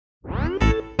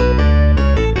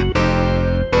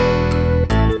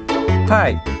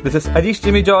Hi, this is Ajish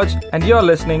Jimmy George and you're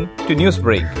listening to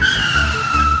Newsbreak.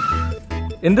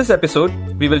 In this episode,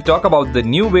 we will talk about the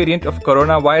new variant of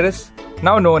coronavirus,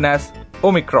 now known as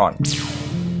Omicron.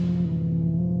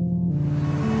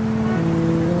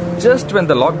 Just when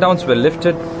the lockdowns were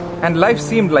lifted and life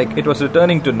seemed like it was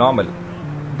returning to normal,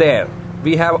 there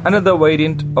we have another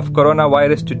variant of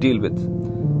coronavirus to deal with,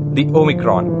 the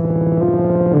Omicron.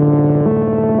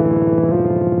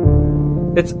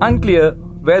 It's unclear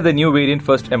where the new variant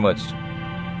first emerged.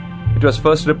 It was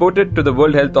first reported to the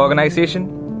World Health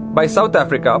Organization by South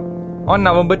Africa on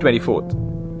November 24th.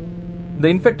 The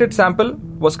infected sample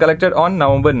was collected on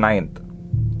November 9th.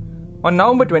 On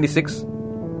November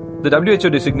 26th, the WHO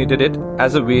designated it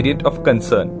as a variant of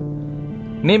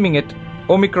concern, naming it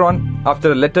Omicron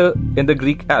after a letter in the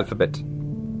Greek alphabet.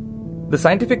 The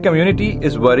scientific community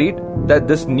is worried that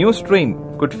this new strain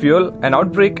could fuel an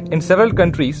outbreak in several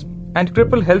countries and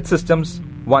cripple health systems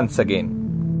once again.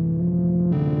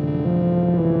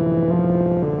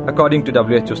 According to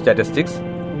WHO statistics,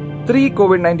 3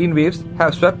 COVID-19 waves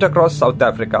have swept across South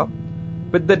Africa,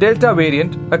 with the Delta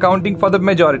variant accounting for the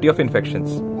majority of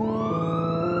infections.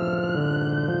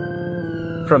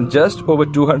 From just over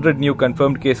 200 new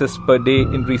confirmed cases per day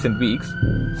in recent weeks,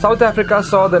 South Africa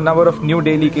saw the number of new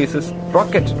daily cases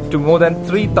rocket to more than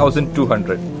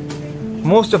 3,200.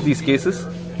 Most of these cases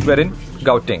were in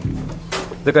Gauteng,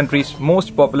 the country's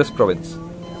most populous province.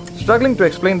 Struggling to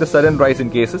explain the sudden rise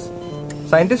in cases,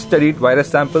 scientists studied virus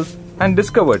samples and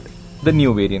discovered the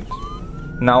new variant.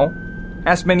 Now,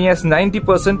 as many as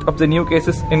 90% of the new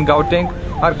cases in Gauteng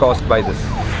are caused by this.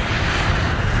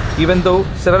 Even though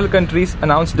several countries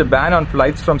announced a ban on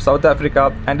flights from South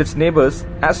Africa and its neighbors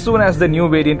as soon as the new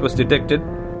variant was detected,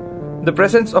 the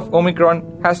presence of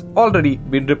Omicron has already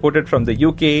been reported from the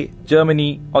UK,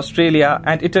 Germany, Australia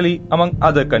and Italy among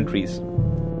other countries.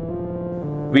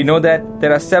 We know that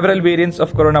there are several variants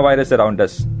of coronavirus around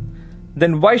us.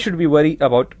 Then why should we worry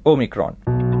about Omicron?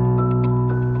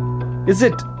 Is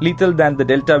it lethal than the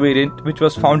Delta variant which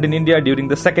was found in India during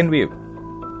the second wave?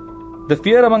 The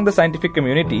fear among the scientific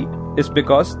community is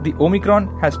because the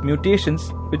Omicron has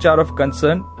mutations which are of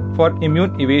concern for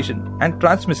immune evasion and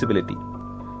transmissibility.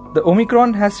 The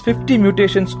Omicron has 50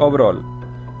 mutations overall,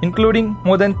 including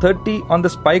more than 30 on the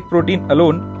spike protein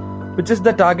alone, which is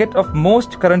the target of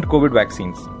most current COVID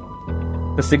vaccines.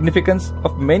 The significance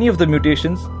of many of the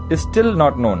mutations is still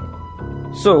not known.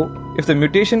 So, if the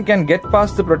mutation can get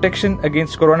past the protection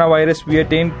against coronavirus we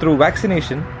attained through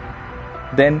vaccination,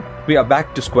 then we are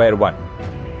back to square one.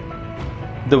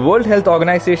 The World Health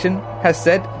Organization has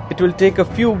said it will take a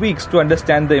few weeks to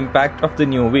understand the impact of the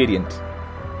new variant.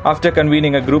 After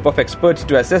convening a group of experts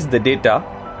to assess the data,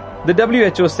 the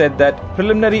WHO said that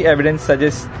preliminary evidence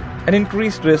suggests an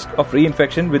increased risk of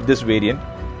reinfection with this variant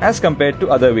as compared to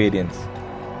other variants.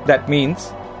 That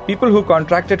means people who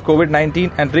contracted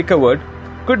COVID-19 and recovered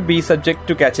could be subject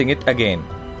to catching it again.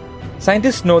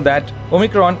 Scientists know that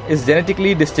Omicron is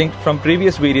genetically distinct from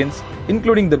previous variants,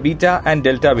 including the Beta and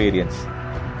Delta variants.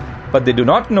 But they do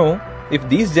not know if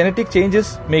these genetic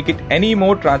changes make it any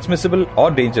more transmissible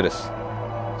or dangerous.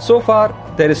 So far,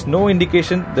 there is no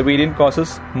indication the variant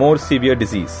causes more severe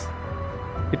disease.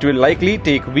 It will likely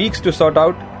take weeks to sort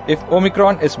out if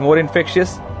Omicron is more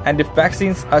infectious and if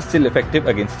vaccines are still effective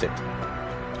against it.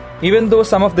 Even though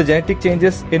some of the genetic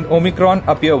changes in Omicron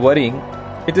appear worrying,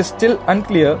 it is still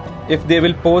unclear if they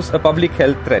will pose a public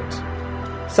health threat.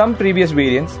 Some previous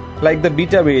variants, like the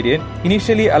Beta variant,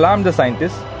 initially alarmed the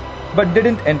scientists but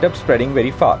didn't end up spreading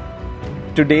very far.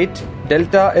 To date,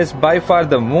 Delta is by far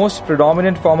the most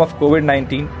predominant form of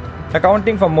COVID-19,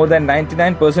 accounting for more than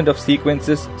 99% of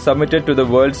sequences submitted to the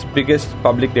world's biggest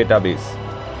public database.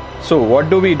 So what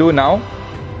do we do now?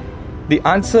 The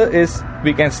answer is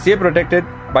we can stay protected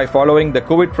by following the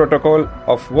COVID protocol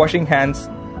of washing hands,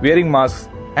 wearing masks,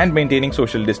 and maintaining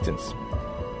social distance.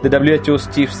 The WHO's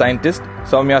chief scientist,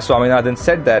 Soumya Swaminathan,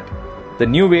 said that the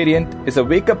new variant is a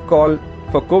wake-up call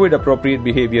for COVID-appropriate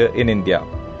behavior in India.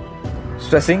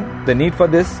 Stressing the need for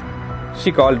this,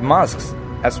 she called masks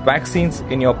as vaccines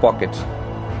in your pocket.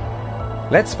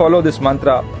 Let's follow this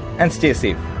mantra and stay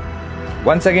safe.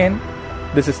 Once again,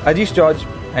 this is Ajish George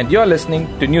and you're listening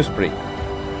to Newsbreak.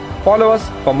 Follow us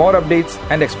for more updates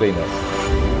and explainers.